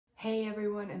Hey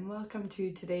everyone, and welcome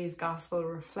to today's gospel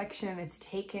reflection. It's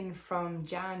taken from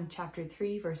John chapter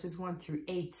 3 verses 1 through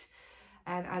 8.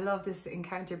 And I love this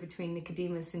encounter between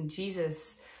Nicodemus and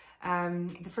Jesus.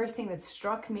 The first thing that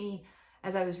struck me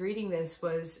as I was reading this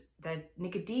was that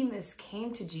Nicodemus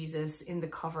came to Jesus in the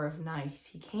cover of night.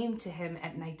 He came to him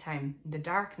at nighttime, in the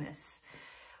darkness.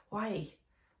 Why?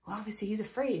 Well, obviously he's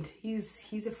afraid.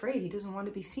 He's afraid. He doesn't want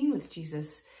to be seen with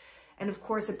Jesus. And of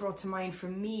course, it brought to mind for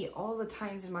me all the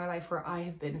times in my life where I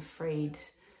have been afraid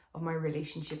of my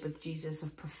relationship with Jesus,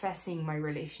 of professing my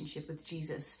relationship with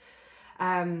Jesus.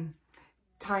 Times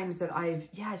that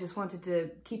I've, just wanted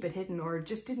to keep it hidden or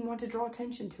just didn't want to draw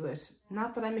attention to it.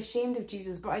 Not that I'm ashamed of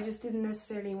Jesus, but I just didn't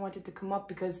necessarily want it to come up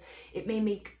because it may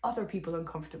make other people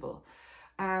uncomfortable.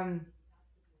 All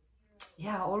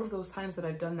of those times that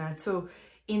I've done that. So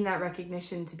in that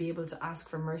recognition, to be able to ask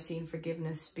for mercy and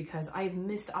forgiveness, because I've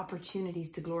missed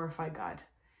opportunities to glorify God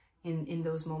in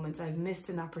those moments. I've missed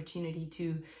an opportunity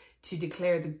to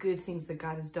declare the good things that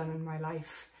God has done in my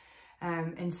life.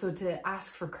 And so to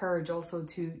ask for courage also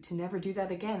to never do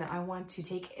that again. I want to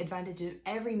take advantage of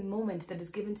every moment that is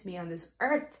given to me on this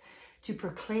earth to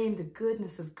proclaim the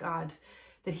goodness of God,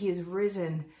 that he is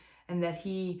risen and that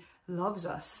he loves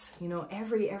us. You know,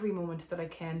 every moment that I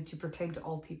can to proclaim to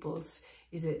all peoples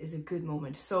is a good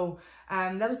moment. So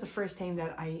that was the first thing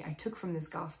that I took from this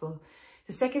gospel.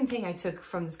 The second thing I took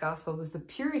from this gospel was the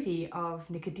purity of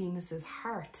Nicodemus's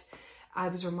heart. I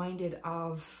was reminded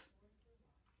of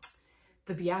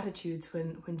the Beatitudes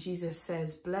when Jesus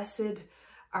says, "Blessed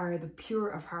are the pure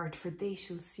of heart, for they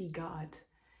shall see God."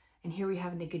 And here we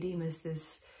have Nicodemus,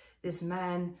 this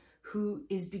man who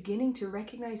is beginning to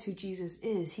recognize who Jesus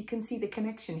is. He can see the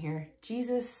connection here.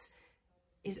 Jesus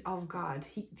is of God.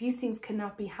 These things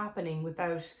cannot be happening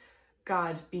without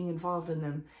God being involved in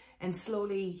them. And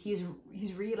slowly he's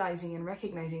realizing and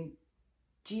recognizing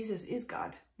Jesus is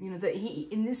God. You know, that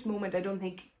in this moment, I don't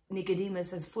think Nicodemus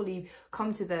has fully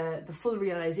come to the full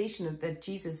realization of that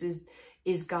Jesus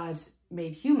is God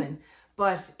made human,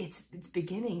 but it's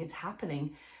beginning, it's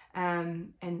happening.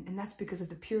 And that's because of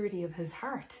the purity of his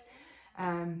heart.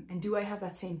 And do I have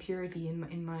that same purity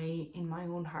in my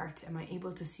own heart? Am I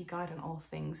able to see God in all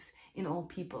things, in all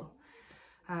people?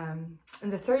 And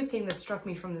the third thing that struck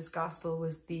me from this gospel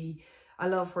was I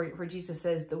love where Jesus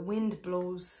says, "The wind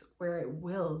blows where it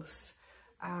wills."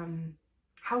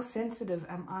 How sensitive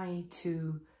am I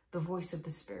to the voice of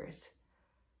the Spirit?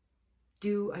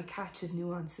 Do I catch his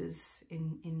nuances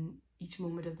in each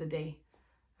moment of the day?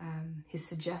 His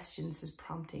suggestions, his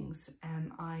promptings?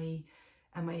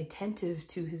 Am I attentive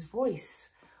to his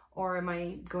voice, or am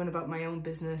I going about my own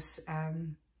business,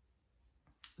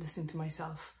 listening to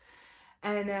myself?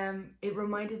 And it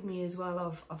reminded me as well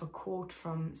of a quote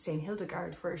from Saint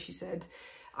Hildegard, where she said,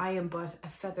 "I am but a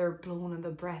feather blown on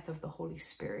the breath of the Holy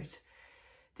Spirit."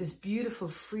 This beautiful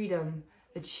freedom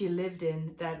that she lived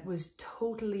in, that was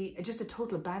totally, just a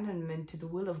total abandonment to the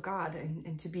will of God,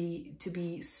 and to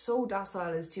be so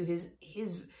docile as to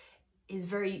his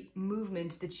very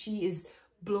movement that she is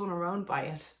blown around by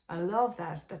it. I love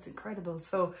that. That's incredible.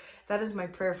 So that is my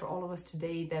prayer for all of us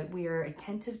today, that we are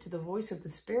attentive to the voice of the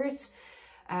Spirit,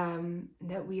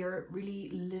 that we are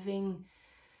really living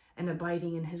and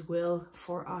abiding in his will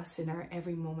for us in our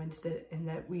every moment, and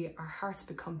that our hearts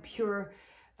become pure,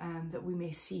 that we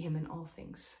may see him in all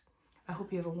things. I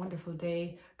hope you have a wonderful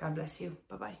day. God bless you.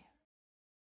 Bye-bye.